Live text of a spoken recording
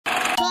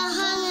Hop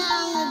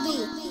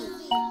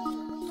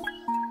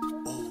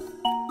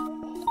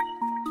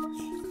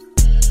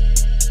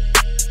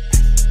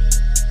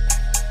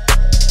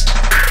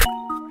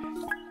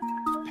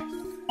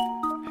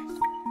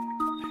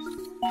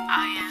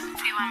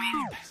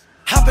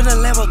in a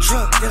Lambo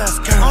truck, then I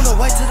skirt. On the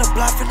way to the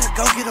block, finna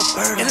go get a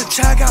bird. In the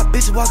child got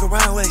bitches walk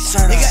around with a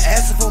shirt. Nigga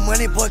asking for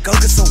money, boy, go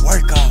get some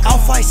work on.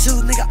 Off-white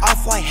shoes, nigga,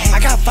 off-white hat. I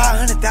got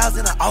 500,000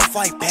 in an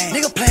off-white bag.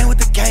 Nigga playing with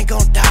the gang,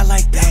 gon' die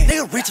like that.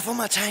 Nigga reaching for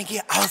my chain,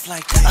 get off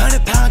like that.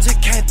 100 pounds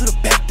just came through the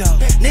back door.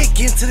 Nigga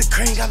getting to the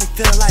cream, got me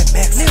feeling like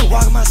Max. Nigga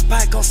walking my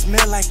spot, gon'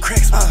 smell like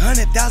cracks.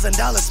 $100,000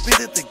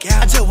 spit at the gal.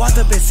 I just walked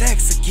up in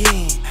Saks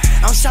again.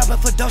 I'm shopping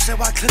for Dolce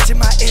while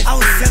clutching my ex. I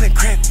was selling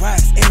crack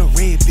rocks in a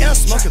red bitch. And I'm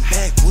smoking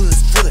backwoods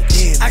full of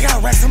dead. I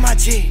got racks on my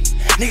G.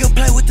 Nigga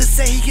play with the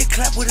say, he get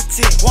clapped with a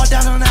tick. Walk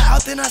down on the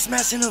out, then I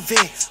smash in the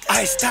vid.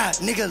 I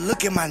stop, nigga,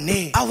 look at my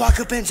neck. I walk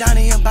up in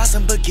Johnny and buy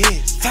some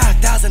baguettes.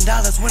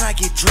 $5,000 when I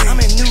get dressed. I'm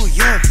in New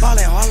York,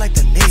 ballin' hard like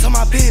the Knicks. So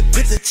my bitch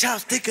put the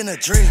chopstick in the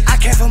drink. I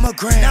came from a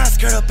grand, now I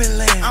skirt up and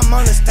land. I'm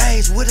on the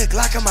stage with a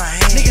Glock in my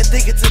hand. Nigga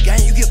think it's a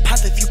game, you get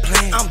popped if you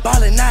playin'. I'm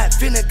ballin' not,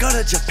 finna go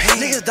to Japan.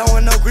 Niggas don't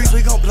want no grease,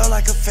 we gon' blow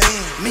like a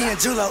fan. Me and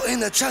Julo in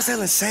the truck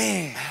sellin'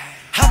 sand.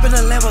 Hop in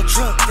a Lambo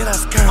truck, then I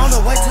skirt. On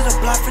the way to the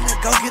block, finna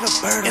go get a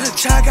bird. In the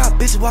child got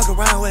bitches walk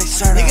around with a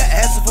shirt. Nigga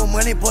asking for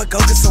money, boy, go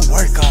get some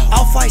work on.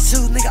 Off-white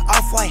shoes, nigga,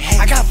 off-white hat.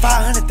 I got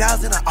 500,000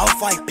 in an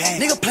off-white bag.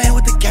 Nigga playing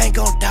with the gang,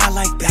 gon' die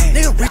like that.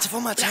 Nigga reaching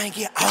for my chain,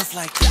 get off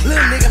like that.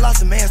 Little nigga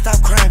lost a man,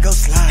 stop crying, go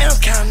slide. And I'm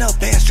counting up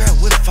bands,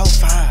 strapped with a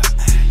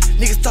 4-5.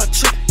 Niggas start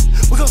tripping,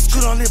 we gon'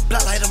 scoot on this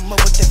block, light them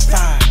up with that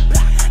fire.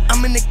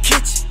 I'm in the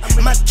kitchen,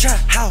 in my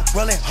trap house,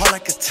 rolling hard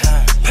like a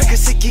tire. Pack a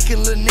shit,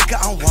 kickin' little nigga,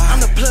 I'm wild. I'm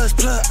the plug,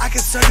 I can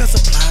serve your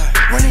supply.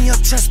 Running your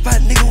trust spot,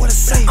 nigga, what I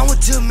say? I'm a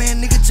Jill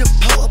man, nigga, just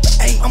pull up an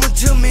 8. I'm a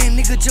Jill man,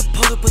 nigga, just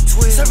pull up a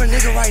 12. Serve a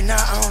nigga right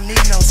now, I don't need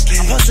no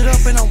skin. I posted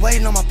up and I'm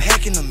waiting on my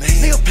pack in the man.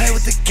 Nigga play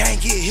with the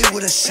gang, get hit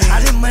with a shit. All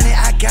this money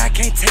I got,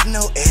 can't take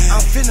no L.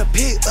 I'm finna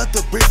pick up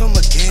the brief from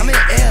again. I'm in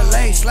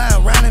LA,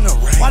 sliding around in the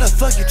rain. Why the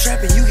fuck you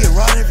trapping? You get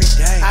robbed every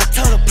day. I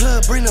told the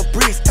plug, bring the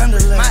brief,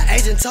 underlay. My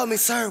agent told me,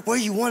 sir,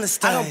 where you wanna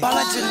stay? I don't ball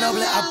like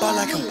Ginobili, I ball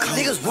like I'm cold.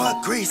 Niggas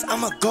want grease,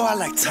 I'ma go out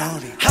like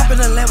Tony. Hop in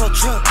a Lambo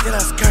truck, then I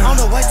skirt. On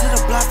the way to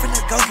the block,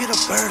 finna go get a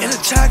bird. In the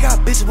child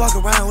got bitches walk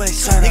around with a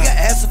shirt. Nigga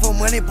asking for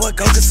money, boy,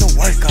 go get some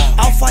work on.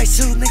 Off-white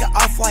shoes, nigga,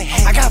 off-white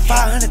hat. I got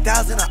 500,000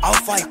 in an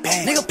off-white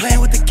bag. Nigga playing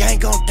with the gang,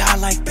 gon' die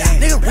like that.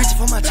 Nigga reaching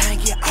for my chain,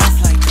 get off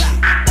like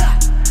that.